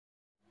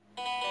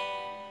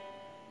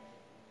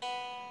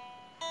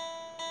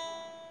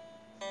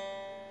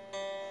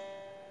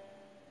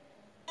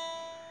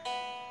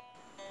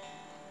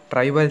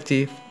Tribal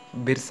chief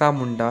Birsa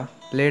Munda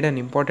played an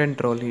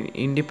important role in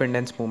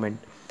independence movement.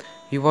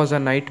 He was a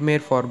nightmare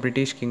for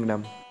British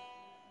Kingdom.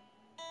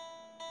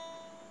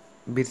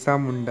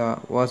 Birsa Munda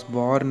was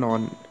born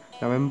on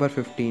November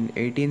 15,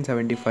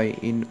 1875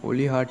 in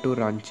Ulihatu,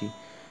 Ranchi.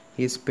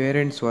 His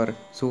parents were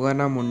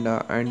Sugana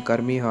Munda and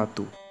Karmi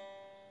Hatu.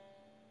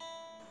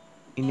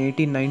 In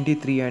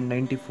 1893 and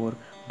 94,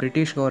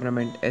 British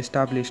government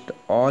established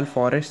all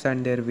forests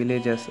and their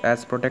villages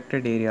as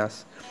protected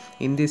areas.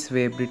 In this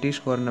way, British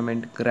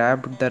government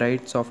grabbed the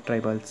rights of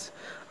tribals.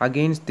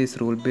 Against this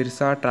rule,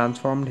 Birsa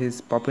transformed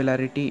his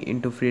popularity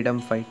into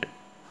freedom fight.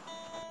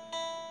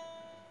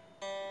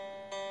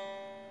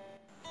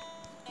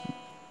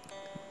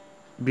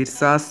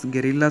 Birsa's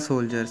guerrilla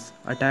soldiers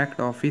attacked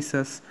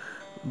offices,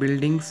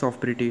 buildings of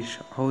British,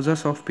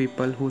 houses of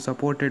people who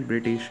supported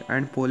British,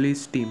 and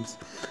police teams.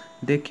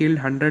 They killed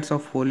hundreds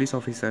of police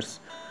officers.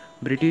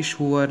 British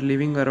who were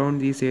living around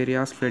these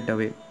areas fled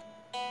away.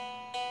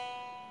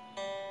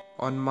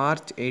 On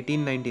March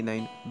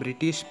 1899,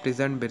 British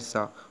prisoned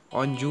Birsa.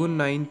 On June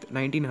 9,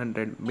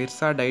 1900,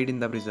 Birsa died in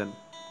the prison.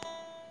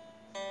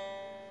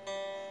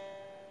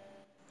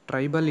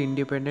 Tribal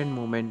independent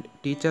movement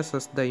teaches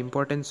us the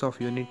importance of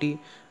unity,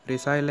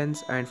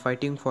 resilience, and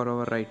fighting for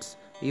our rights,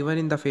 even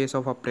in the face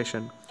of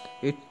oppression.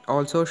 It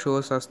also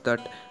shows us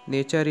that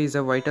nature is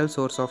a vital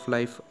source of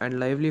life and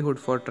livelihood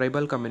for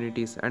tribal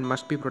communities and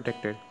must be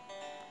protected.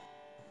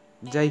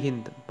 Jai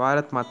Hind,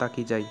 Bharat Mata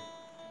ki Jai.